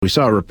We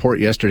saw a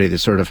report yesterday that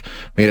sort of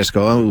made us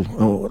go,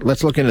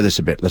 let's look into this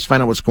a bit. Let's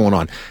find out what's going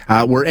on.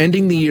 We're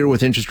ending the year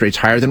with interest rates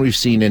higher than we've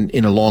seen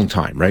in a long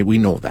time, right? We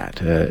know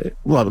that.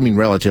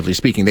 Relatively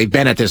speaking, they've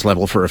been at this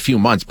level for a few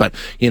months, but,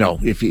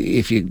 if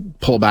you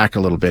pull back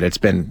a little bit, it's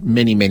been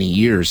many, many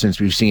years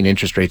since we've seen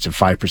interest rates of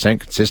 5%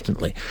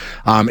 consistently.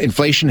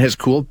 Inflation has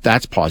cooled.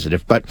 That's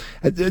positive, but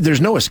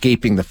there's no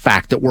escaping the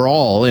fact that we're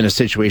all in a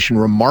situation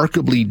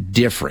remarkably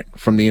different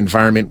from the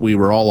environment we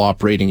were all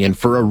operating in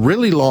for a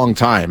really long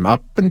time,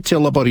 up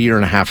until about a year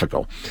and a half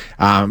ago.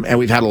 And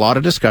we've had a lot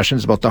of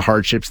discussions about the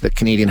hardships that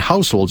Canadian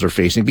households are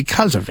facing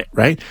because of it,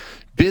 right?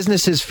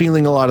 Businesses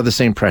feeling a lot of the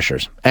same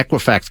pressures.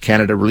 Equifax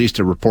Canada released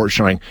a report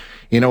showing,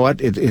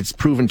 it's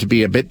proven to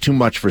be a bit too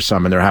much for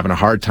some and they're having a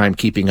hard time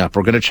keeping up.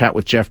 We're going to chat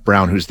with Jeff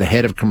Brown, who's the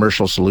head of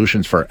commercial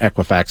solutions for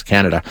Equifax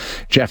Canada.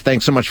 Jeff,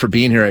 thanks so much for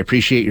being here. I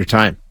appreciate your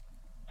time.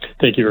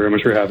 Thank you very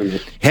much for having me.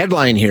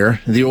 Headline here,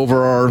 the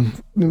overall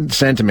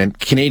sentiment,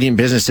 Canadian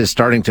businesses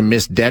starting to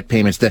miss debt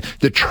payments,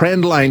 the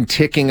trend line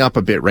ticking up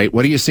a bit, right?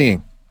 What are you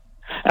seeing?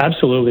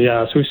 Absolutely,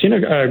 yeah. So we've seen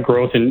a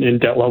growth in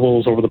debt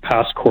levels over the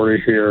past quarter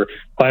here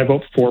by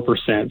about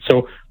 4%.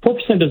 So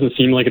 4% doesn't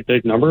seem like a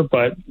big number,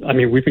 but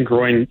we've been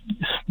growing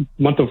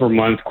month over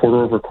month,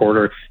 quarter over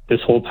quarter this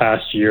whole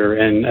past year.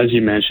 And as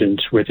you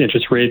mentioned, with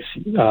interest rates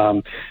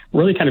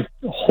really kind of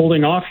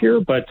holding off here,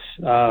 but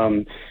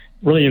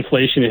really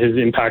inflation has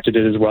impacted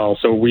it as well.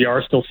 So we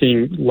are still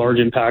seeing large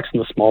impacts on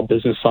the small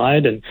business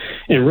side. And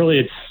really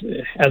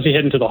it's, as we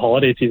head into the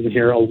holiday season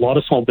here, a lot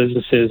of small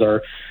businesses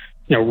are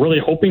really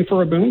hoping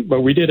for a boom,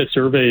 but we did a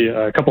survey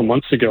a couple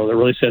months ago that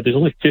really said there's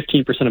only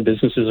 15% of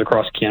businesses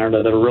across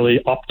Canada that are really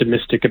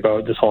optimistic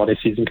about this holiday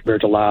season compared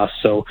to last.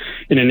 So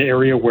in an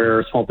area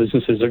where small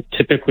businesses are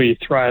typically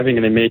thriving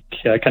and they make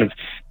kind of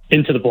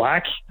into the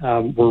black,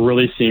 we're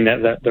really seeing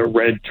that the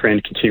red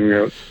trend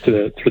continue out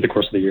through the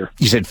course of the year.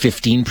 You said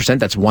 15%?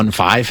 That's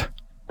 15?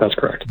 That's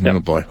correct. Oh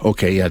boy.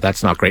 Okay. Yeah,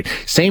 that's not great.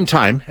 Same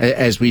time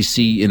as we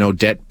see,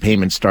 debt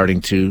payments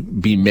starting to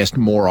be missed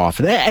more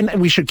often.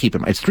 And we should keep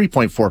in mind, it's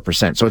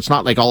 3.4%. So it's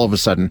not like all of a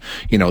sudden,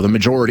 the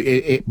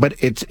majority, but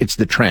it's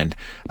the trend.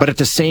 But at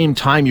the same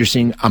time, you're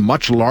seeing a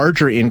much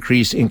larger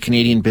increase in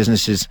Canadian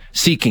businesses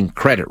seeking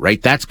credit,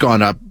 right? That's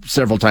gone up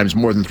several times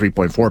more than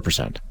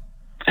 3.4%.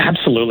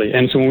 Absolutely.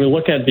 And so when we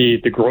look at the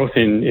growth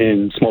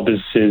in small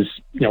businesses,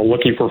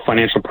 looking for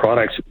financial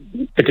products,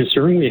 the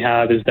concern we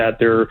have is that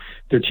they're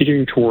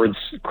teetering towards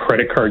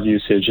credit card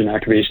usage and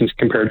activations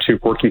compared to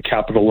working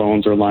capital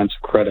loans or lines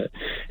of credit.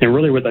 And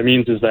really what that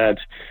means is that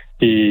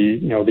the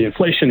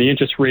inflation, the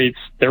interest rates,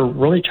 they're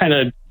really trying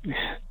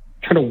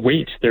to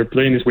wait. They're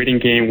playing this waiting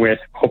game with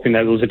hoping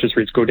that those interest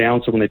rates go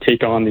down. So when they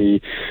take on the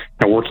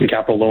working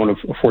capital loan of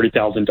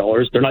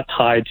 $40,000, they're not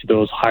tied to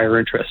those higher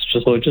interests.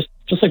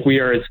 Just like we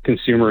are as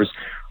consumers,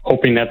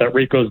 hoping that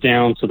rate goes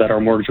down so that our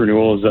mortgage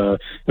renewal is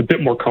a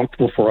bit more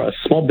comfortable for us.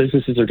 Small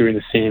businesses are doing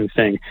the same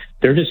thing.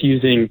 They're just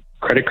using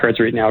credit cards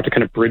right now to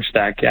kind of bridge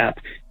that gap.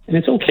 And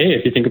it's okay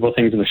if you think about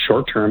things in the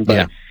short term,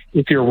 but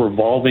if you're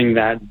revolving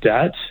that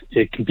debt,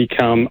 it can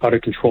become out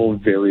of control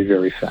very,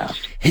 very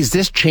fast. Has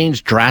this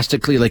changed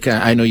drastically? Like,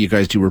 I know you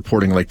guys do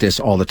reporting like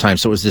this all the time.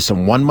 So is this a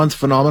 1 month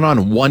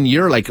phenomenon, 1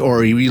 year? or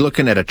are you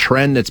looking at a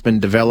trend that's been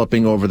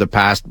developing over the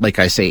past,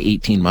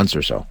 18 months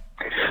or so?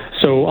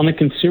 So on the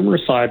consumer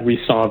side, we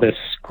saw this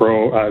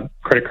grow,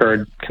 credit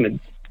card kind of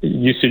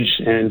usage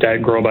and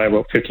debt grow by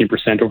about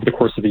 15% over the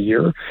course of the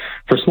year.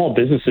 For small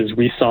businesses,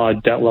 we saw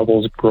debt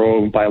levels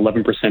grow by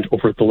 11%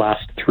 over the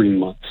last 3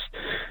 months.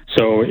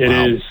 So it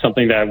is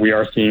something that we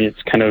are seeing.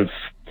 It's kind of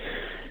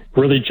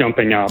really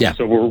jumping up. Yeah.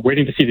 So we're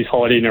waiting to see these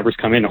holiday numbers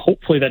come in.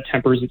 Hopefully that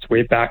tempers its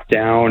way back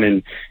down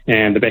and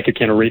the Bank of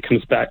Canada rate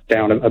comes back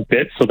down a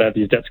bit so that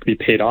these debts can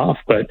be paid off.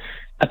 But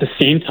at the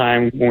same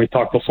time, when we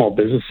talk about small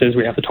businesses,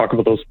 we have to talk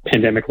about those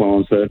pandemic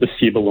loans, the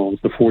CEBA loans,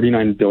 the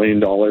 $49 billion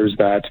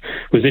that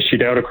was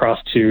issued out across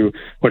to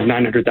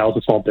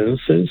 900,000 small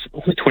businesses.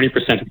 Only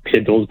 20% have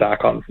paid those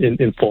back on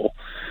in full.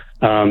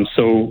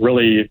 So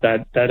really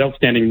that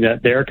outstanding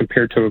debt there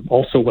compared to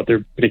also what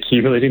they've been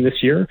accumulating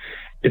this year,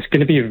 it's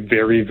going to be a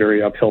very,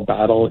 very uphill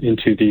battle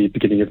into the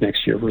beginning of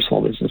next year for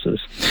small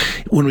businesses.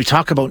 When we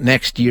talk about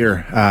next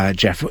year,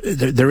 Jeff,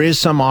 there is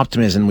some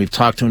optimism. We've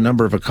talked to a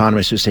number of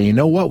economists who say,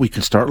 we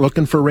can start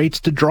looking for rates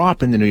to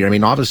drop in the new year.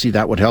 Obviously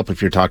that would help if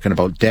you're talking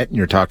about debt and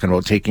you're talking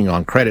about taking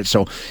on credit.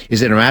 So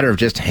is it a matter of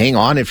just hang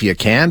on if you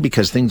can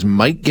because things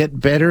might get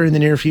better in the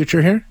near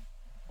future here?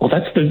 Well,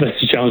 that's the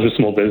challenge with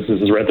small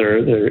businesses, right?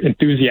 They're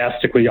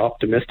enthusiastically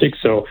optimistic.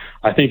 So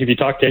I think if you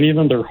talk to any of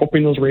them, they're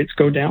hoping those rates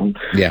go down.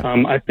 Yeah.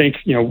 I think,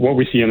 what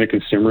we see on the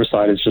consumer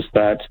side is just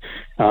that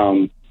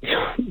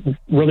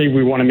really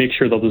we want to make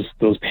sure that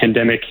those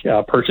pandemic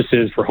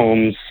purchases for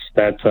homes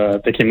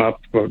that they came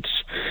up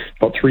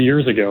about 3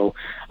 years ago,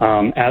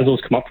 as those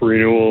come up for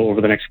renewal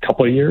over the next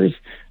couple of years,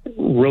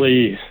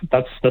 really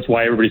that's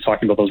why everybody's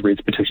talking about those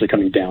rates potentially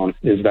coming down,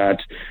 is that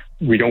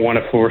we don't want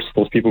to force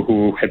those people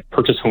who had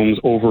purchased homes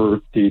over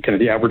the kind of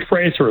the average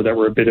price or that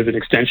were a bit of an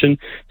extension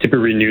to be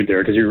renewed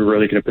there, because you're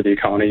really going to put the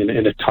economy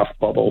in a tough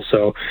bubble.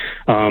 So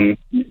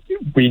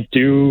we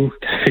do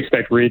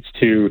expect rates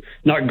to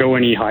not go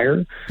any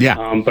higher.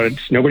 But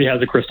nobody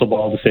has a crystal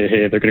ball to say,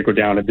 hey, they're going to go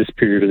down at this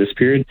period or this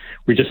period.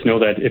 We just know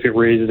that if it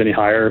raises any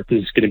higher,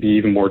 there's going to be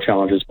even more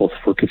challenges both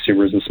for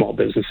consumers and small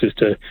businesses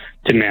to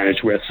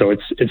manage with. So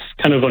it's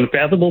kind of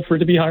unfathomable for it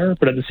to be higher,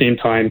 but at the same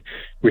time,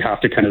 we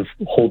have to kind of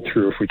hold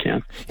through if we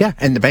can. Yeah,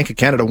 and the Bank of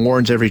Canada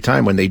warns every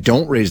time when they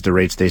don't raise the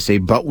rates, they say,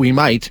 but we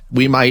might,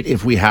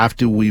 if we have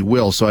to, we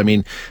will. So, I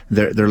mean,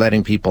 they're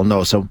letting people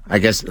know. So I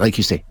guess, like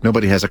you say,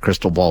 nobody has a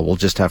crystal ball. We'll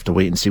just have to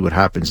wait and see what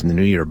happens in the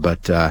new year.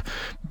 But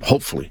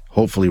hopefully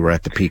we're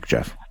at the peak,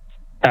 Jeff.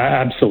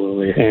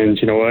 Absolutely. And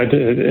you know what?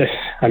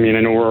 I mean,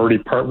 I know we're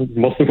already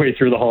most of the way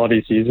through the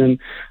holiday season.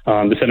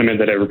 The sentiment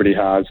that everybody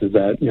has is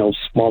that,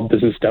 small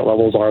business debt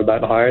levels are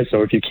that high.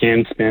 So if you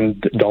can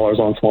spend dollars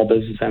on small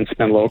business and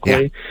spend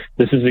locally,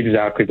 this is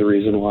exactly the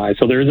reason why.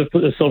 So there is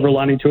a silver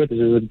lining to it. This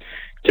is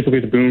typically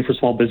the boom for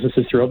small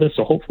businesses throughout this.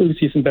 So hopefully we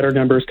see some better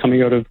numbers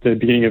coming out of the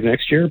beginning of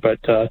next year, but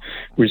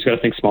we just got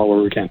to think small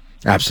where we can.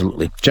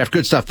 Absolutely. Jeff,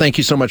 good stuff. Thank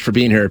you so much for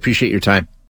being here. I appreciate your time.